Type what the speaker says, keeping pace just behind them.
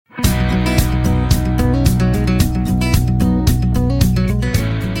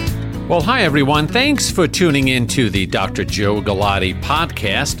Well, hi, everyone. Thanks for tuning in to the Dr. Joe Galati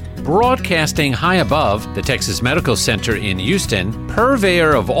podcast, broadcasting high above the Texas Medical Center in Houston,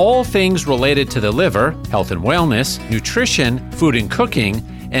 purveyor of all things related to the liver, health and wellness, nutrition, food and cooking,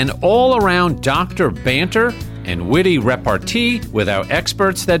 and all-around doctor banter and witty repartee with our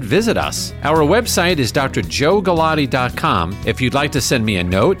experts that visit us. Our website is drjoegalati.com. If you'd like to send me a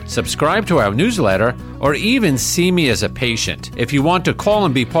note, subscribe to our newsletter, or even see me as a patient. If you want to call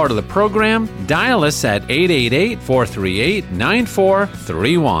and be part of the program, dial us at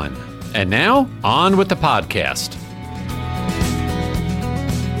 888-438-9431. And now, on with the podcast.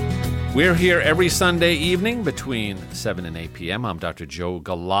 We're here every Sunday evening between 7 and 8 p.m. I'm Dr. Joe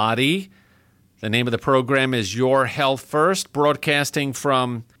Galati. The name of the program is Your Health First, broadcasting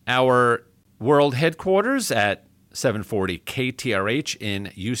from our world headquarters at 740 KTRH in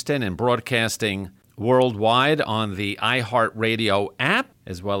Houston and broadcasting worldwide on the iHeartRadio app,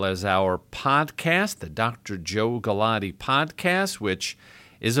 as well as our podcast, the Dr. Joe Galati podcast, which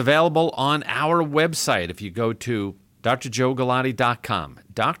is available on our website. If you go to drjoegalati.com,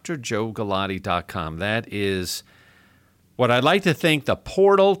 drjoegalati.com, that is what I'd like to think the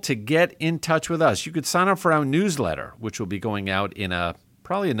portal to get in touch with us. You could sign up for our newsletter, which will be going out in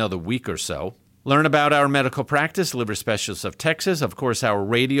probably another week or so. Learn about our medical practice, Liver Specialists of Texas, of course, our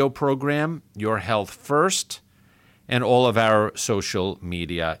radio program, Your Health First, and all of our social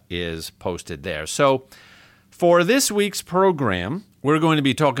media is posted there. So for this week's program, we're going to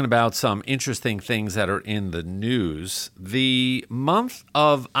be talking about some interesting things that are in the news. The month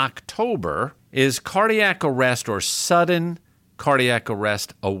of October is Cardiac Arrest or Sudden Cardiac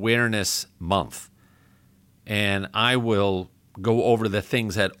Arrest Awareness Month. And I will go over the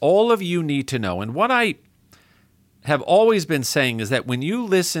things that all of you need to know. And what I have always been saying is that when you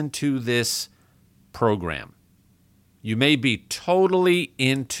listen to this program, you may be totally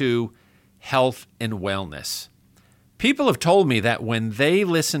into health and wellness. People have told me that when they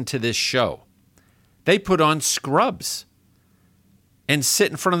listen to this show, they put on scrubs and sit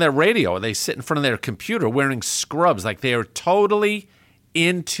in front of their radio, or they sit in front of their computer wearing scrubs, like they are totally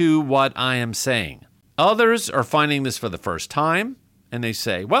into what I am saying. Others are finding this for the first time, and they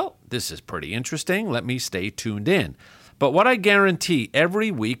say, well, this is pretty interesting. Let me stay tuned in. But what I guarantee every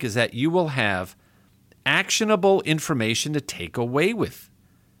week is that you will have actionable information to take away with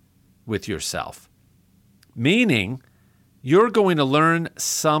yourself. Meaning, you're going to learn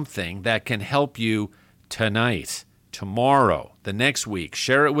something that can help you tonight, tomorrow, the next week.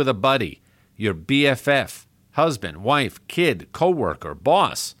 Share it with a buddy, your BFF, husband, wife, kid, coworker,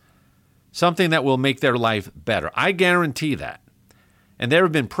 boss. Something that will make their life better. I guarantee that. And there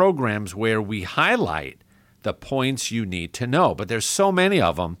have been programs where we highlight the points you need to know. But there's so many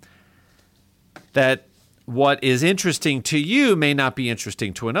of them that what is interesting to you may not be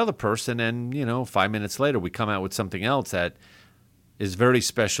interesting to another person. And, 5 minutes later, we come out with something else that is very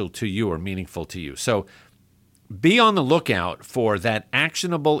special to you or meaningful to you. So be on the lookout for that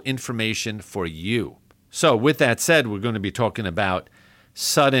actionable information for you. So with that said, we're going to be talking about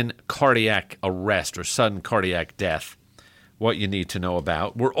sudden cardiac arrest or sudden cardiac death, what you need to know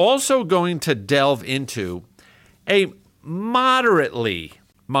about. We're also going to delve into a moderately,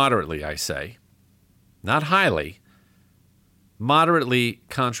 I say, not highly, moderately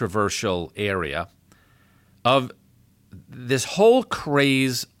controversial area of this whole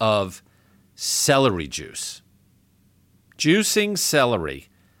craze of celery juice. Juicing celery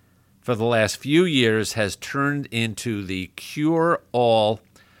for the last few years has turned into the cure-all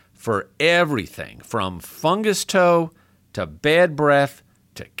for everything from fungus toe to bad breath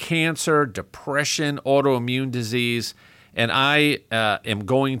to cancer, depression, autoimmune disease, and I am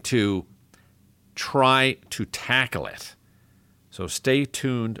going to try to tackle it. So stay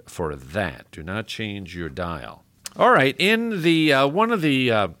tuned for that. Do not change your dial. All right, in the one of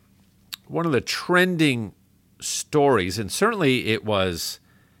the trending stories, and certainly it was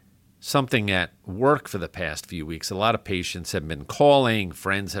something at work for the past few weeks. A lot of patients have been calling.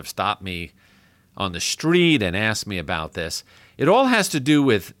 Friends have stopped me on the street and asked me about this. It all has to do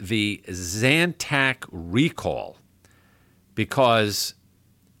with the Zantac recall, because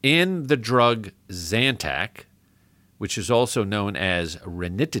in the drug Zantac, which is also known as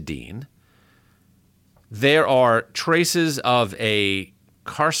ranitidine, there are traces of a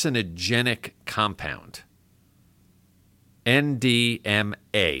carcinogenic compound, NDMA,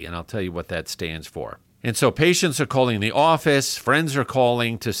 and I'll tell you what that stands for. And so patients are calling the office, friends are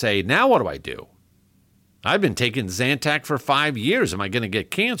calling to say, now what do I do? I've been taking Zantac for 5 years. Am I going to get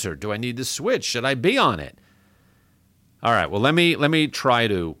cancer? Do I need to switch? Should I be on it? All right, well, let me try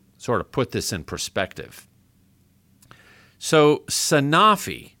to sort of put this in perspective. So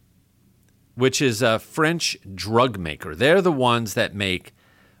Sanofi which is a French drug maker. They're the ones that make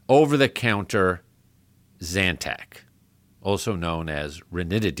over-the-counter Zantac, also known as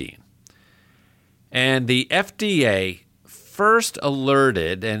ranitidine. And the FDA first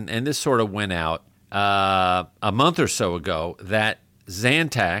alerted, and this sort of went out a month or so ago, that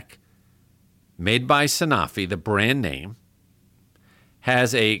Zantac, made by Sanofi, the brand name,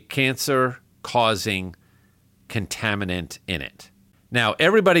 has a cancer-causing contaminant in it. Now,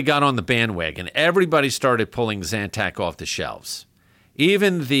 everybody got on the bandwagon. Everybody started pulling Zantac off the shelves.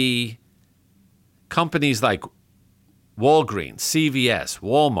 Even the companies like Walgreens, CVS,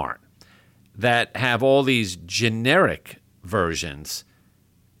 Walmart, that have all these generic versions,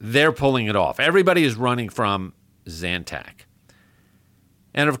 they're pulling it off. Everybody is running from Zantac.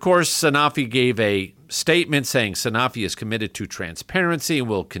 And of course, Sanofi gave a statement saying Sanofi is committed to transparency and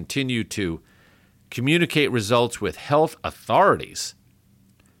will continue to communicate results with health authorities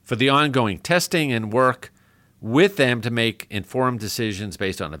for the ongoing testing and work with them to make informed decisions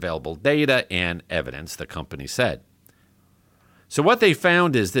based on available data and evidence, the company said. So what they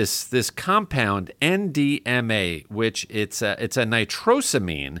found is this compound NDMA, which it's a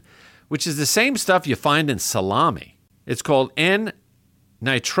nitrosamine, which is the same stuff you find in salami. It's called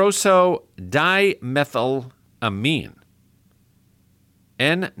N-nitrosodimethylamine.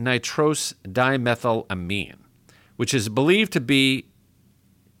 N-nitrosodimethylamine, which is believed to be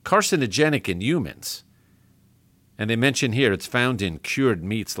carcinogenic in humans. And they mention here it's found in cured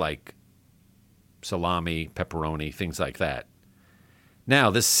meats like salami, pepperoni, things like that. Now,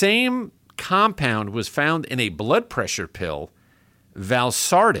 the same compound was found in a blood pressure pill,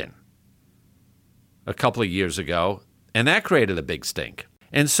 Valsartan, a couple of years ago, and that created a big stink.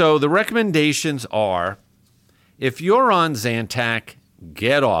 And so the recommendations are, if you're on Zantac,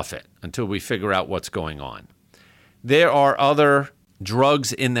 get off it until we figure out what's going on. There are other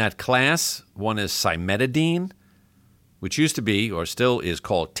drugs in that class. One is cimetidine, which used to be, or still is,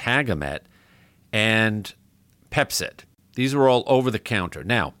 called Tagamet, and Pepcid. These are all over the counter.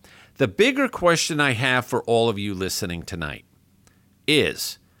 Now, the bigger question I have for all of you listening tonight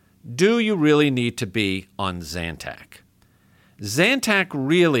is, do you really need to be on Zantac? Zantac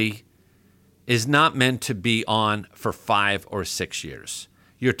really is not meant to be on for 5 or 6 years.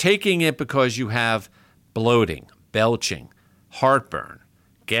 You're taking it because you have bloating, belching, heartburn,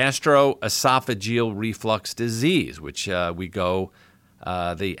 gastroesophageal reflux disease, which we go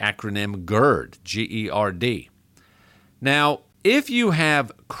the acronym GERD, G-E-R-D. Now, if you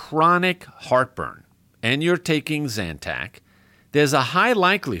have chronic heartburn and you're taking Zantac, there's a high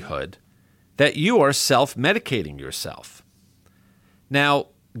likelihood that you are self-medicating yourself. Now,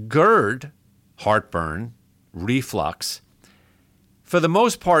 GERD, heartburn, reflux, for the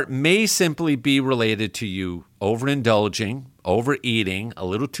most part may simply be related to you overindulging, overeating, a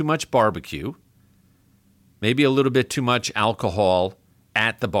little too much barbecue, maybe a little bit too much alcohol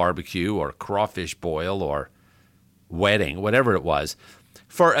at the barbecue or crawfish boil or wedding, whatever it was,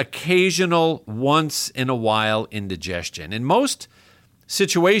 for occasional once-in-a-while indigestion. In most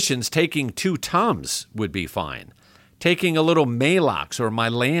situations, taking 2 Tums would be fine. Taking a little Maalox or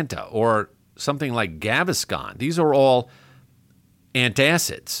Mylanta or something like Gaviscon. These are all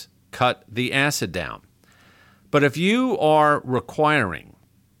antacids. Cut the acid down. But if you are requiring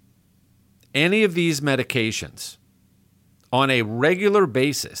any of these medications on a regular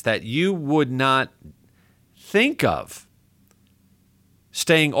basis that you would not think of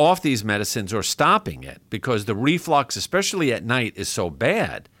staying off these medicines or stopping it because the reflux, especially at night, is so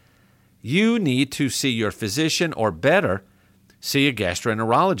bad, you need to see your physician, or better, see a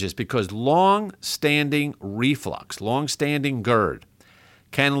gastroenterologist, because long-standing reflux, long-standing GERD,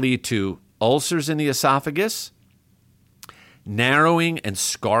 can lead to ulcers in the esophagus, narrowing and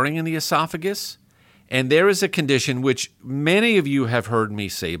scarring in the esophagus, and there is a condition which many of you have heard me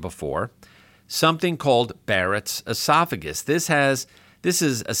say before, something called Barrett's esophagus. This is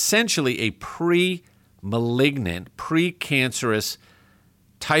essentially a pre-malignant, precancerous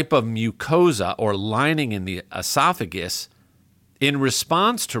type of mucosa or lining in the esophagus in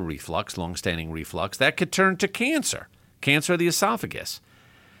response to reflux, long-standing reflux, that could turn to cancer of the esophagus.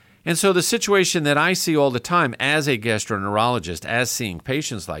 And so the situation that I see all the time as a gastroenterologist, as seeing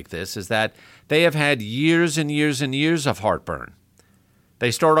patients like this, is that they have had years and years and years of heartburn.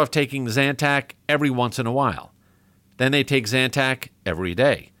 They start off taking Zantac every once in a while. Then they take Zantac every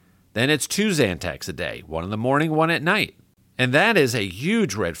day. Then it's 2 Zantacs a day, 1 in the morning, 1 at night. And that is a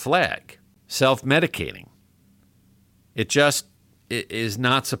huge red flag, self-medicating. It is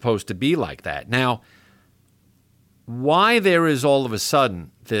not supposed to be like that. Now, why there is all of a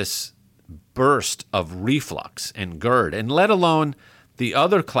sudden this burst of reflux and GERD, and let alone the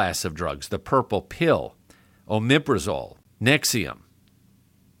other class of drugs, the purple pill, omeprazole, Nexium,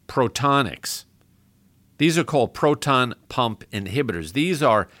 Protonix. These are called proton pump inhibitors. These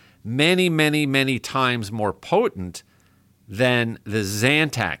are many, many, many times more potent than the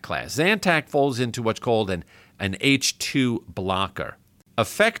Zantac class. Zantac falls into what's called an H2 blocker.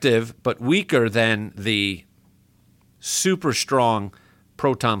 Effective, but weaker than the super strong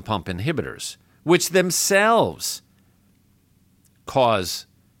proton pump inhibitors, which themselves cause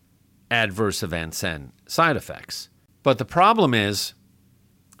adverse events and side effects. But the problem is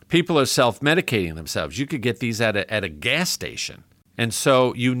people are self-medicating themselves. You could get these at a gas station. And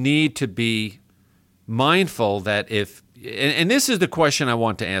so you need to be mindful that and this is the question I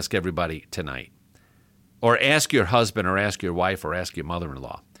want to ask everybody tonight, or ask your husband, or ask your wife, or ask your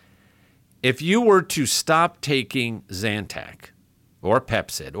mother-in-law. If you were to stop taking Zantac, or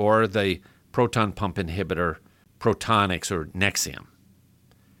Pepcid, or the proton pump inhibitor, Protonix or Nexium,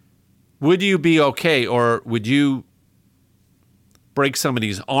 would you be okay, or would you break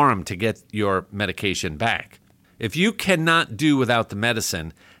somebody's arm to get your medication back? If you cannot do without the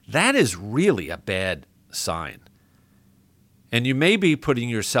medicine, that is really a bad sign. And you may be putting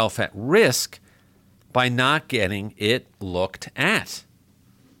yourself at risk by not getting it looked at.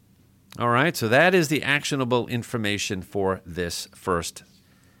 All right, so that is the actionable information for this first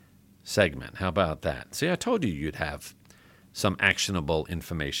segment. How about that? See, I told you you'd have some actionable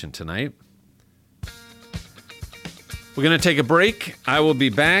information tonight. We're going to take a break. I will be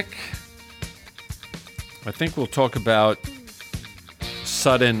back. I think we'll talk about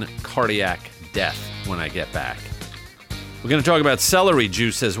sudden cardiac death when I get back. We're going to talk about celery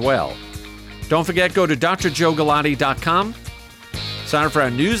juice as well. Don't forget, go to drjoegalati.com. Sign up for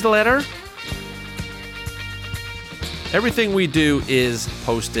our newsletter. Everything we do is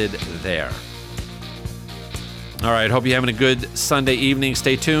posted there. All right, hope you're having a good Sunday evening.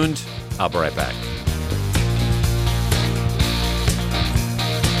 Stay tuned. I'll be right back.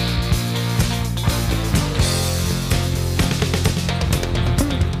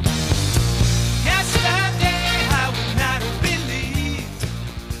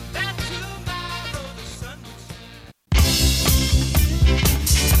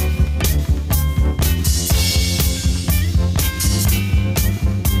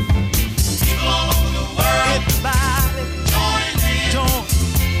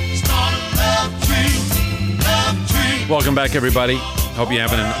 Welcome back, everybody. Hope you're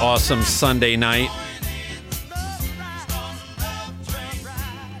having an awesome Sunday night.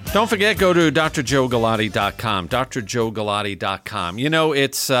 Don't forget, go to drjoegalati.com, drjoegalati.com. You know,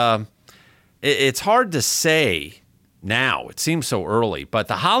 it's hard to say now. It seems so early, but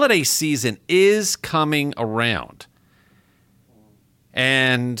the holiday season is coming around.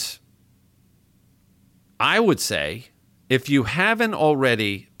 And I would say, if you haven't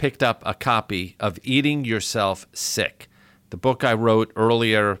already picked up a copy of Eating Yourself Sick, the book I wrote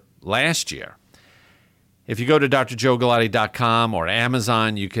earlier last year, if you go to drjoegalati.com or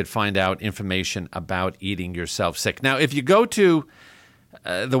Amazon, you could find out information about eating yourself sick. Now, if you go to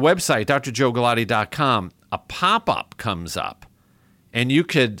the website, drjoegalati.com, a pop-up comes up, and you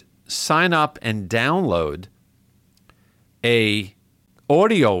could sign up and download a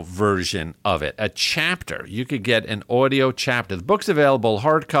audio version of it, a chapter. You could get an audio chapter. The book's available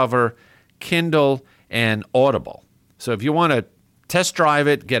hardcover, Kindle, and Audible. So if you want to test drive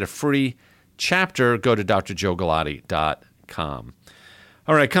it, get a free chapter, go to drjoegalati.com.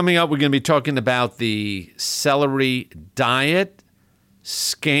 All right, coming up, we're going to be talking about the celery diet,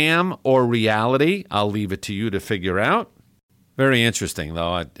 scam or reality. I'll leave it to you to figure out. Very interesting,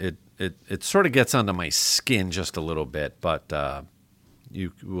 though. It sort of gets under my skin just a little bit, but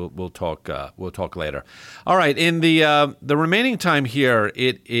we'll talk later. All right, in the remaining time here,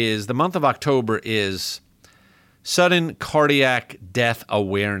 it is the month of October is Sudden Cardiac Death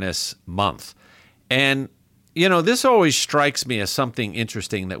Awareness Month. And, you know, this always strikes me as something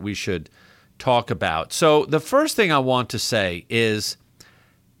interesting that we should talk about. So the first thing I want to say is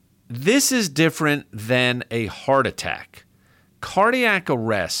this is different than a heart attack. Cardiac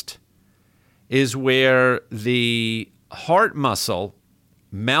arrest is where the heart muscle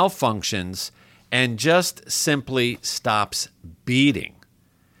malfunctions and just simply stops beating.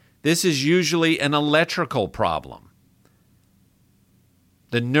 This is usually an electrical problem.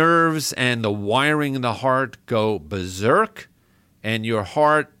 The nerves and the wiring in the heart go berserk, and your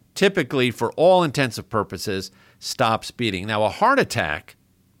heart, typically, for all intents and purposes, stops beating. Now, a heart attack,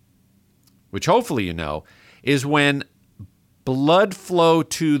 which hopefully you know, is when blood flow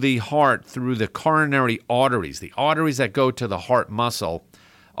to the heart through the coronary arteries, the arteries that go to the heart muscle,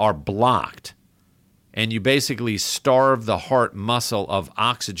 are blocked. and you basically starve the heart muscle of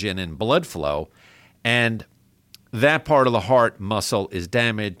oxygen and blood flow, and that part of the heart muscle is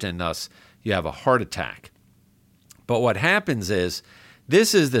damaged, and thus you have a heart attack. But what happens is,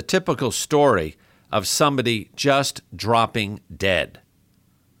 this is the typical story of somebody just dropping dead.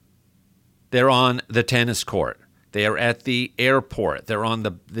 They're on the tennis court. They are at the airport. They're on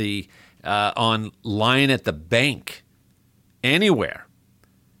the on line at the bank, anywhere.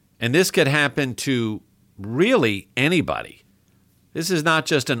 And this could happen to really anybody. This is not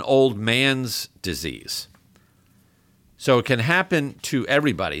just an old man's disease. So it can happen to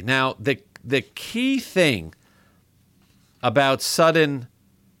everybody. Now, the key thing about sudden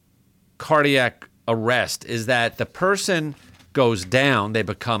cardiac arrest is that the person goes down, they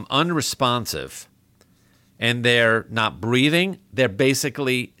become unresponsive, and they're not breathing, they're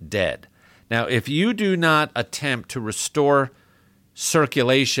basically dead. Now, if you do not attempt to restore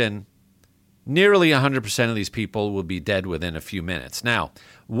circulation, nearly 100% of these people will be dead within a few minutes. Now,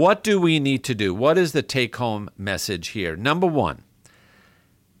 what do we need to do? What is the take-home message here? Number one,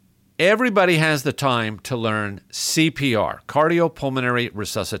 everybody has the time to learn CPR, cardiopulmonary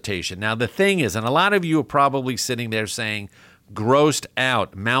resuscitation. Now, the thing is, and a lot of you are probably sitting there saying, grossed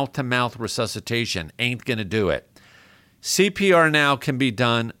out, mouth-to-mouth resuscitation, ain't going to do it. CPR now can be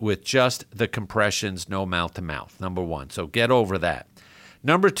done with just the compressions, no mouth-to-mouth, number one. So get over that.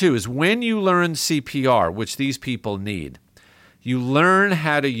 Number two is when you learn CPR, which these people need, you learn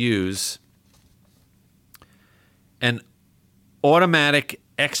how to use an automatic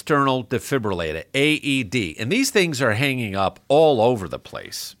external defibrillator, AED. And these things are hanging up all over the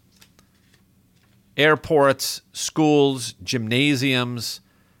place. Airports, schools, gymnasiums,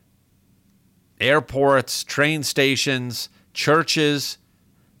 airports, train stations, churches.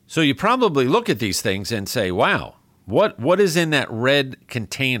 So you probably look at these things and say, wow, what is in that red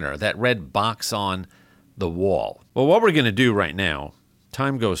container, that red box on the wall? Well, what we're going to do right now,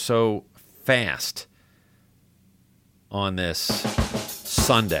 time goes so fast on this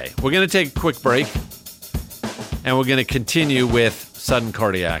Sunday. We're going to take a quick break, and we're going to continue with sudden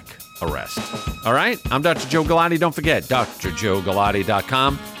cardiac arrest. All right? I'm Dr. Joe Galati. Don't forget,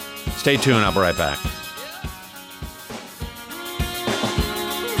 drjoegalati.com. Stay tuned. I'll be right back.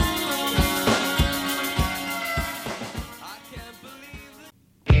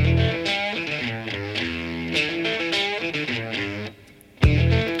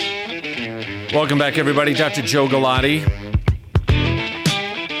 Welcome back, everybody. Dr. Joe Galati.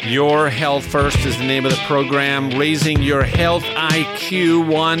 Your Health First is the name of the program, raising your health IQ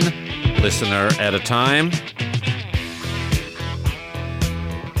one listener at a time.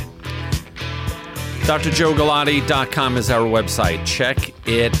 drjoegalati.com is our website. Check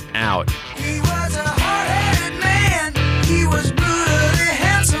it out. He was a hard-headed man. He was brutally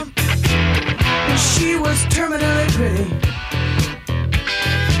handsome. And she was terminally pretty.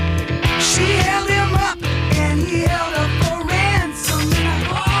 She held him up and he held up for ransom in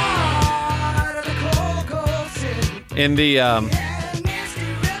the heart of the cold, cold city. In the He had a nasty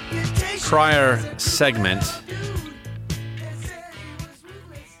reputation. prior segment,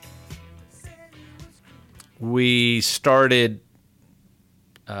 we started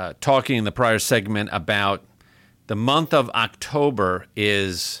talking in the prior segment about the month of October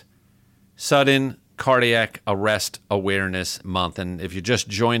is Sudden Cardiac Arrest Awareness Month. And if you're just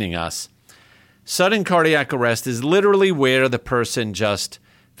joining us, sudden cardiac arrest is literally where the person just,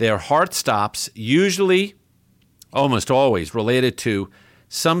 their heart stops, usually, almost always, related to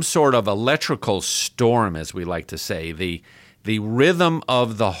some sort of electrical storm, as we like to say. The rhythm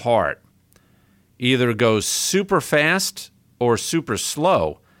of the heart either goes super fast or super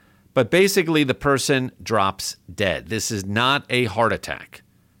slow, but basically the person drops dead. This is not a heart attack.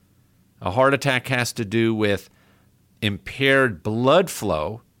 A heart attack has to do with impaired blood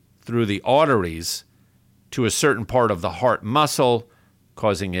flow through the arteries to a certain part of the heart muscle,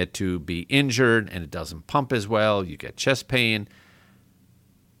 causing it to be injured, and it doesn't pump as well. You get chest pain.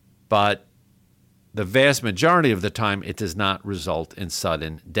 But the vast majority of the time, it does not result in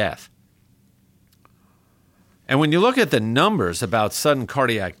sudden death. And when you look at the numbers about sudden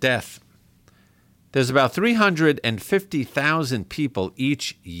cardiac death, there's about 350,000 people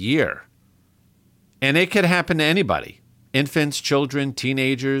each year. And it could happen to anybody. Infants, children,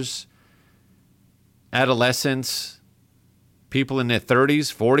 teenagers, adolescents, people in their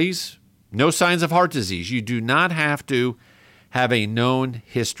 30s, 40s. No signs of heart disease. You do not have to have a known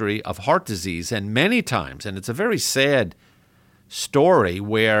history of heart disease. And many times, and it's a very sad story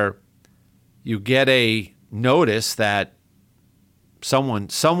where you get a notice that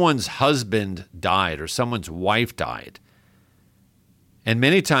someone's husband died or someone's wife died. And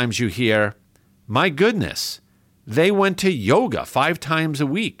many times you hear My goodness, they went to yoga 5 times a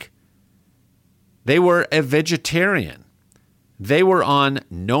week. They were a vegetarian. They were on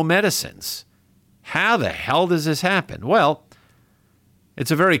no medicines. How the hell does this happen? Well,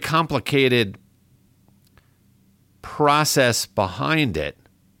 it's a very complicated process behind it.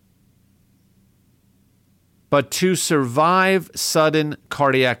 But to survive sudden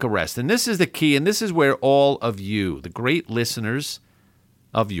cardiac arrest, and this is the key, and this is where all of you, the great listeners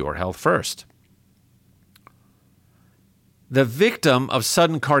of Your Health First, the victim of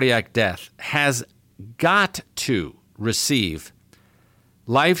sudden cardiac death has got to receive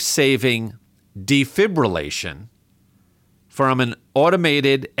life-saving defibrillation from an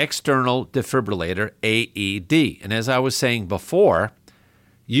automated external defibrillator, AED. And as I was saying before,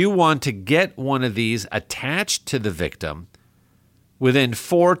 you want to get one of these attached to the victim within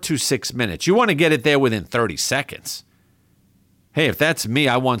 4 to 6 minutes. You want to get it there within 30 seconds. Hey, if that's me,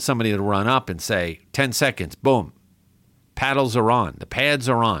 I want somebody to run up and say, 10 seconds, boom, paddles are on, the pads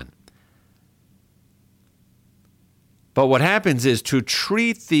are on. But what happens is to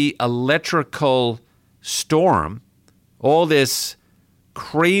treat the electrical storm, all this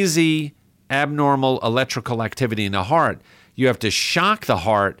crazy, abnormal electrical activity in the heart, you have to shock the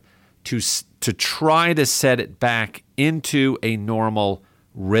heart to try to set it back into a normal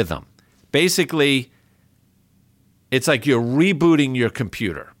rhythm. Basically, it's like you're rebooting your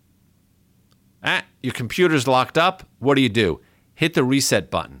computer. Your computer's locked up. What do? Hit the reset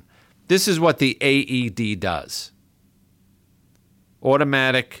button. This is what the AED does.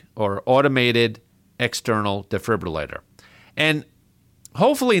 Automatic or automated external defibrillator. And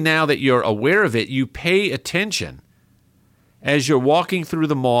hopefully now that you're aware of it, you pay attention as you're walking through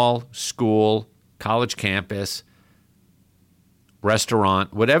the mall, school, college campus,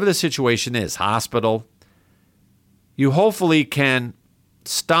 restaurant, whatever the situation is, hospital. You hopefully can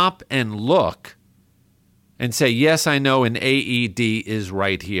stop and look and say, yes, I know an AED is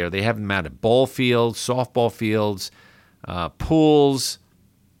right here. They have them out at ball fields, softball fields, pools,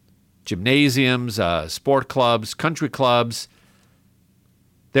 gymnasiums, sport clubs, country clubs.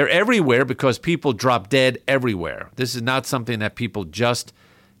 They're everywhere because people drop dead everywhere. This is not something that people just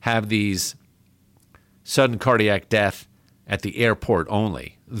have these sudden cardiac death at the airport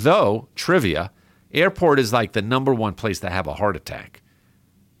only. Though, trivia, airport is like the number one place to have a heart attack.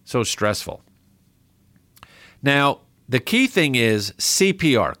 So stressful. Now, the key thing is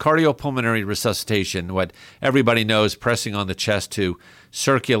CPR, cardiopulmonary resuscitation, what everybody knows, pressing on the chest to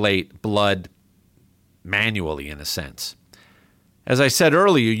circulate blood manually in a sense. As I said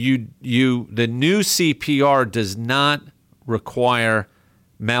earlier, the new CPR does not require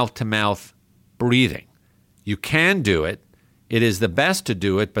mouth-to-mouth breathing. You can do it. It is the best to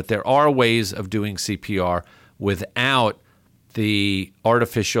do it, but there are ways of doing CPR without the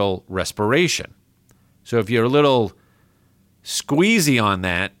artificial respiration. So if you're a little squeezy on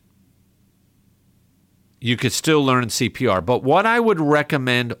that, you could still learn CPR. But what I would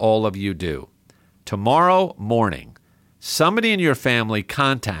recommend all of you do, tomorrow morning, somebody in your family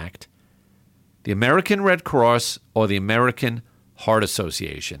contact the American Red Cross or the American Heart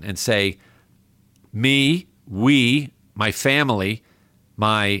Association and say, we, my family,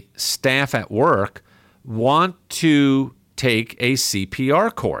 my staff at work want to take a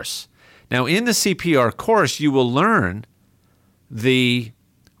CPR course. Now, in the CPR course, you will learn the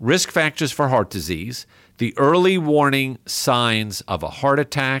risk factors for heart disease, the early warning signs of a heart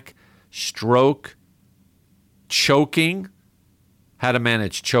attack, stroke, choking, how to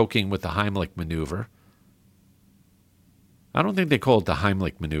manage choking with the Heimlich maneuver. I don't think they call it the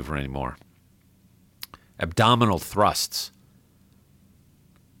Heimlich maneuver anymore. Abdominal thrusts.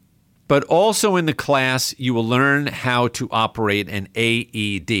 But also in the class, you will learn how to operate an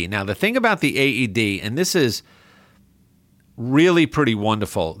AED. Now, the thing about the AED, and this is really pretty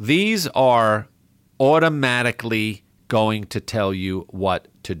wonderful, these are automatically going to tell you what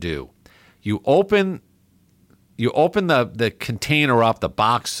to do. You open the container up, the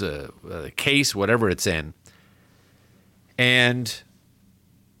box, the case, whatever it's in, and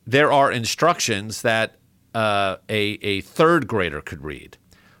there are instructions that a third grader could read.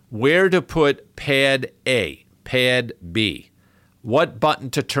 Where to put pad A, pad B, what button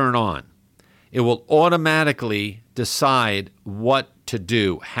to turn on. It will automatically decide what to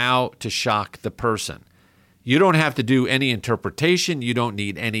do, how to shock the person. You don't have to do any interpretation. You don't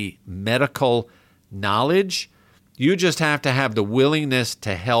need any medical knowledge. You just have to have the willingness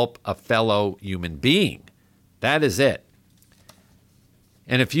to help a fellow human being. That is it.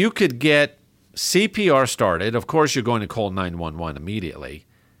 And if you could get CPR started, of course you're going to call 911 immediately.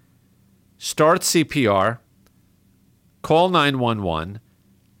 Start CPR, call 911,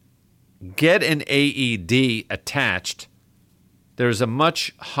 get an AED attached, there's a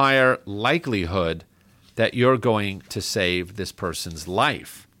much higher likelihood that you're going to save this person's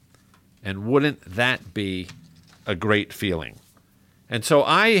life. And wouldn't that be a great feeling? And so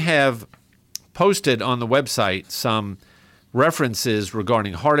I have posted on the website some references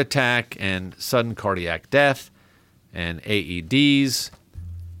regarding heart attack and sudden cardiac death and AEDs.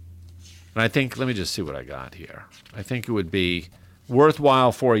 And I think, let me just see what I got here. I think it would be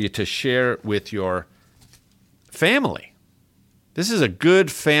worthwhile for you to share with your family. This is a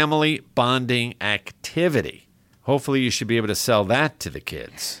good family bonding activity. Hopefully you should be able to sell that to the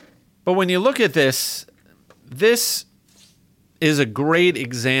kids. But when you look at this, this is a great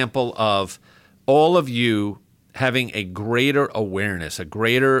example of all of you having a greater awareness, a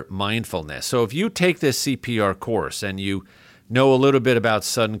greater mindfulness. So if you take this CPR course and you know a little bit about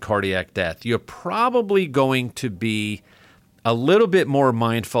sudden cardiac death, you're probably going to be a little bit more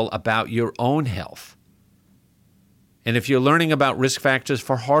mindful about your own health. And if you're learning about risk factors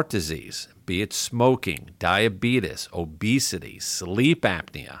for heart disease, be it smoking, diabetes, obesity, sleep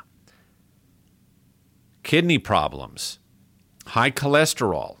apnea, kidney problems, high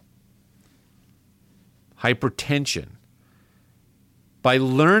cholesterol, hypertension, by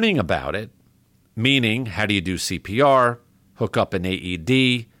learning about it, meaning how do you do CPR, hook up an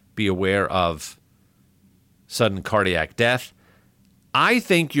AED, be aware of sudden cardiac death, I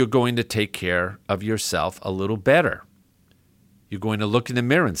think you're going to take care of yourself a little better. You're going to look in the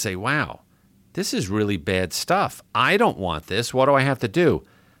mirror and say, wow, this is really bad stuff. I don't want this. What do I have to do?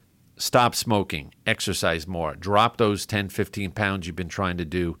 Stop smoking, exercise more, drop those 10, 15 pounds you've been trying to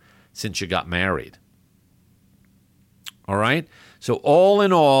do since you got married. All right? So all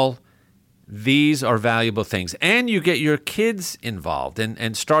in all, these are valuable things. And you get your kids involved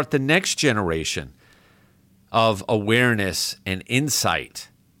and start the next generation of awareness and insight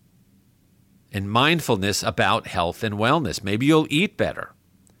and mindfulness about health and wellness. Maybe you'll eat better.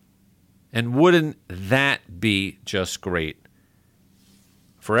 And wouldn't that be just great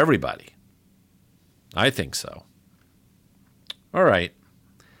for everybody? I think so. All right.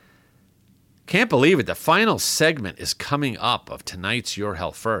 Can't believe it. The final segment is coming up of tonight's Your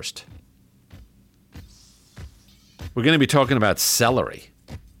Health First. We're going to be talking about celery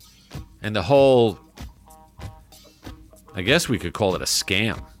and the whole, I guess we could call it a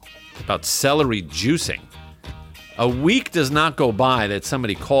scam, about celery juicing. A week does not go by that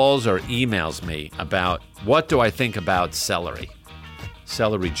somebody calls or emails me about what do I think about celery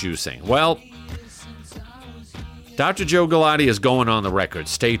juicing. Well, Dr. Joe Galati is going on the record.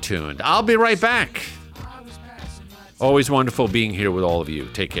 Stay tuned. I'll be right back. Always wonderful being here with all of you.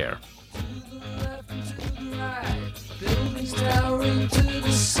 Take care.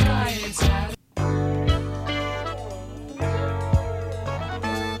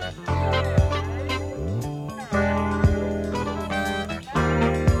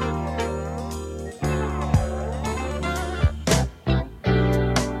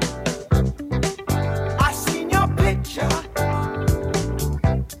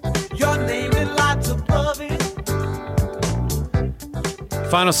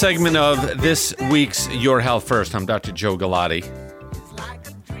 Final segment of this week's Your Health First. I'm Dr. Joe Galati.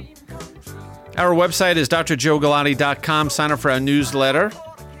 Our website is drjoegalati.com. Sign up for our newsletter.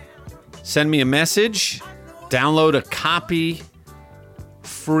 Send me a message. Download a copy,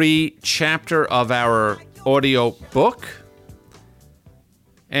 free chapter of our audio book.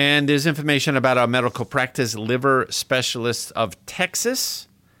 And there's information about our medical practice, Liver Specialists of Texas,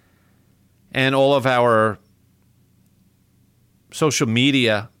 and all of our social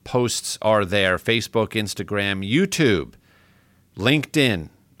media posts are there. Facebook, Instagram, YouTube, LinkedIn.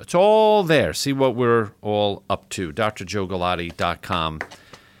 It's all there. See what we're all up to. drjoegalati.com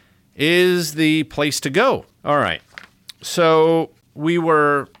is the place to go. All right. So we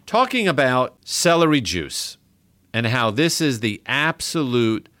were talking about celery juice and how this is the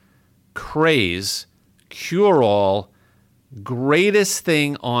absolute craze, cure-all, greatest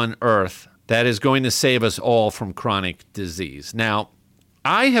thing on earth that is going to save us all from chronic disease. Now,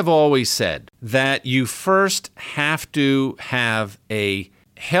 I have always said that you first have to have a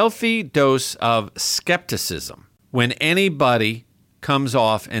healthy dose of skepticism when anybody comes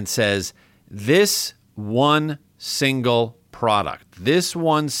off and says, this one single product, this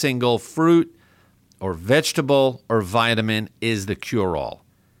one single fruit or vegetable or vitamin is the cure-all.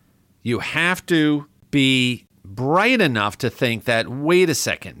 You have to be bright enough to think that, wait a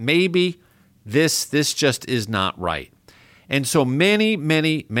second, maybe this just is not right. And so many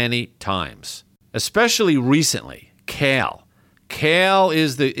times, especially recently, kale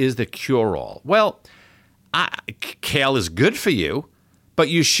is the cure-all. Well, kale is good for you, But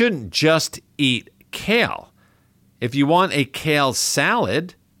you shouldn't just eat kale. If you want a kale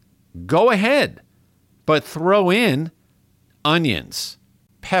salad, go ahead. But throw in onions,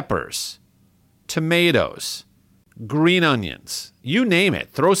 peppers, tomatoes, green onions, you name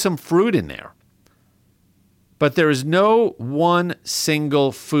it. Throw some fruit in there. But there is no one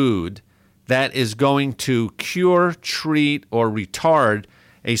single food that is going to cure, treat, or retard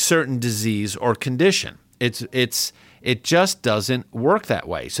a certain disease or condition. It just doesn't work that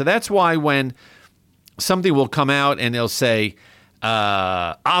way. So that's why when something will come out and they'll say,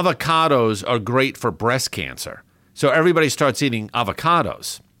 avocados are great for breast cancer. So everybody starts eating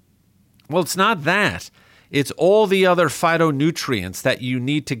avocados. Well, it's not that. It's all the other phytonutrients that you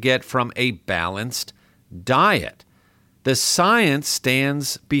need to get from a balanced diet. The science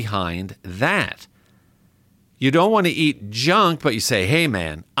stands behind that. You don't want to eat junk, but you say, hey,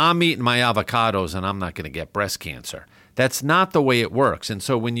 man, I'm eating my avocados and I'm not going to get breast cancer. That's not the way it works. And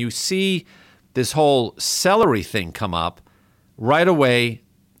so when you see this whole celery thing come up, right away,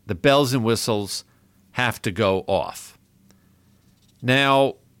 the bells and whistles have to go off.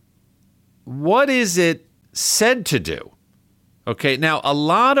 Now, what is it said to do? Okay, now a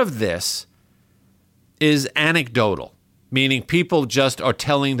lot of this is anecdotal, meaning people just are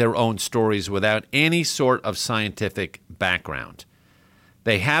telling their own stories without any sort of scientific background.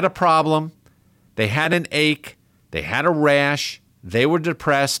 They had a problem, they had an ache, they had a rash, they were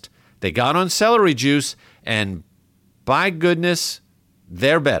depressed, they got on celery juice, and by goodness,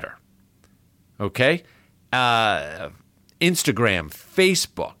 they're better. Okay? Instagram,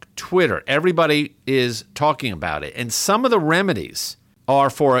 Facebook, Twitter, everybody is talking about it. And some of the remedies are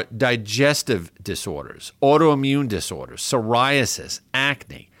for digestive disorders, autoimmune disorders, psoriasis,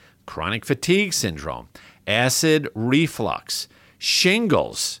 acne, chronic fatigue syndrome, acid reflux,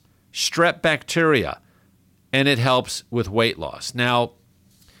 shingles, strep bacteria, and it helps with weight loss. Now,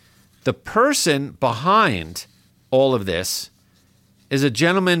 the person behind all of this is a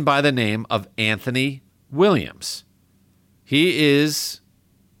gentleman by the name of Anthony Williams. He is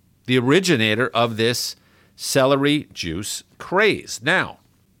the originator of this celery juice craze. Now,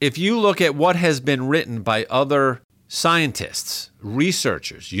 if you look at what has been written by other scientists,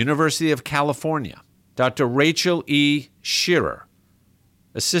 researchers, University of California, Dr. Rachel E. Shearer,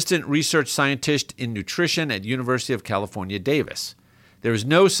 assistant research scientist in nutrition at University of California, Davis. There is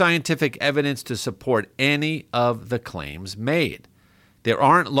no scientific evidence to support any of the claims made. There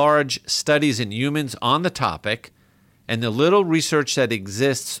aren't large studies in humans on the topic, and the little research that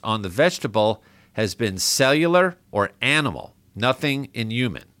exists on the vegetable has been cellular or animal, nothing in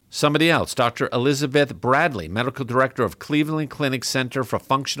human. Somebody else, Dr. Elizabeth Bradley, medical director of Cleveland Clinic Center for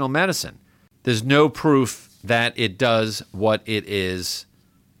Functional Medicine. There's no proof that it does what it is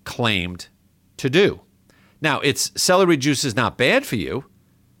claimed to do. Now, celery juice is not bad for you.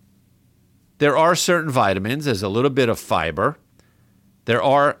 There are certain vitamins. There's a little bit of fiber. There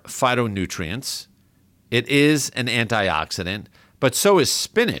are phytonutrients. It is an antioxidant, but so is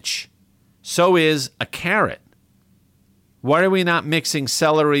spinach. So is a carrot. Why are we not mixing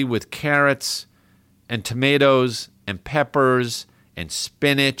celery with carrots and tomatoes and peppers and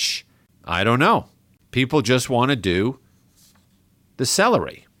spinach? I don't know. People just want to do the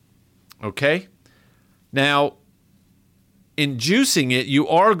celery. Okay? Now, in juicing it, you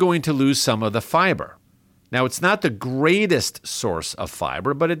are going to lose some of the fiber. Now, it's not the greatest source of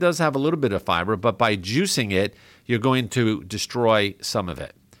fiber, but it does have a little bit of fiber. But by juicing it, you're going to destroy some of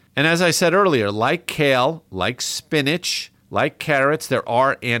it. And as I said earlier, like kale, like spinach, like carrots, there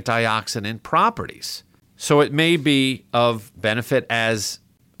are antioxidant properties. So it may be of benefit as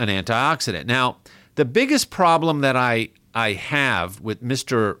an antioxidant. Now, the biggest problem that I have with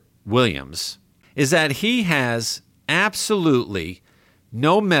Mr. Williams is that he has absolutely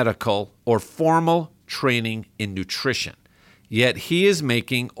no medical or formal training in nutrition. Yet he is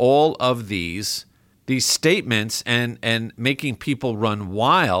making all of these statements and making people run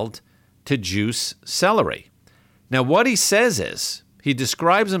wild to juice celery. Now, what he says is, he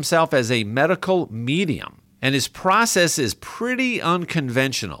describes himself as a medical medium, and his process is pretty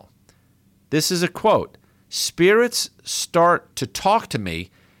unconventional. This is a quote, "Spirits start to talk to me,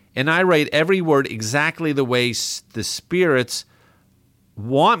 and I write every word exactly the way the spirits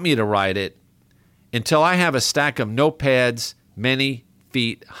want me to write it until I have a stack of notepads many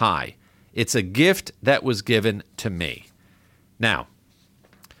feet high. It's a gift that was given to me." Now,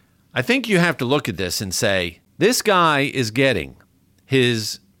 I think you have to look at this and say, this guy is getting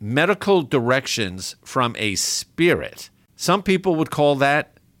his medical directions from a spirit. Some people would call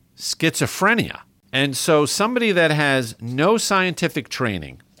that schizophrenia. And so somebody that has no scientific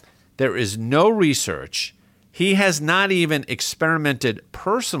training, there is no research, He has not even experimented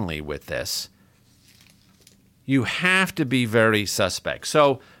personally with this. You have to be very suspect.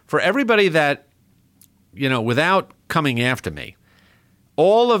 So for everybody that, without coming after me,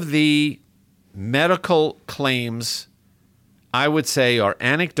 all of the medical claims, I would say, are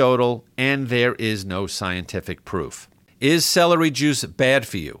anecdotal and there is no scientific proof. Is celery juice bad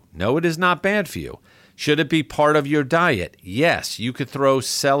for you? No, it is not bad for you. Should it be part of your diet? Yes, you could throw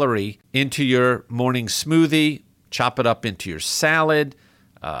celery into your morning smoothie, chop it up into your salad,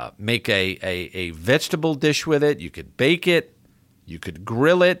 make a vegetable dish with it. You could bake it. You could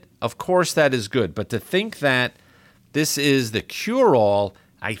grill it. Of course, that is good. But to think that this is the cure-all,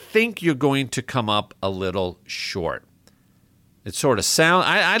 I think you're going to come up a little short. It sort of sounds...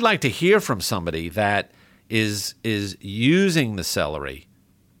 I'd like to hear from somebody that is using the celery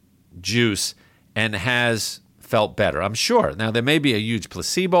juice and has felt better. I'm sure. Now, there may be a huge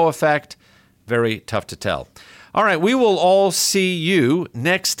placebo effect. Very tough to tell. All right, we will all see you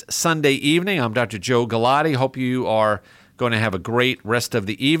next Sunday evening. I'm Dr. Joe Galati. Hope you are going to have a great rest of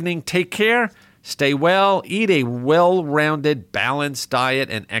the evening. Take care. Stay well, eat a well-rounded, balanced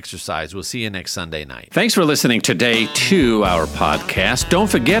diet, and exercise. We'll see you next Sunday night. Thanks for listening today to our podcast. Don't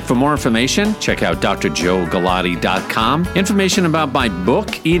forget, for more information, check out drjoegalati.com. Information about my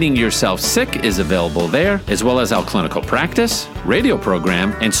book, Eating Yourself Sick, is available there, as well as our clinical practice, radio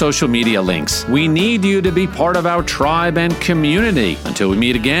program, and social media links. We need you to be part of our tribe and community. Until we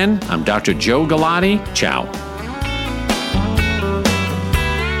meet again, I'm Dr. Joe Galati. Ciao.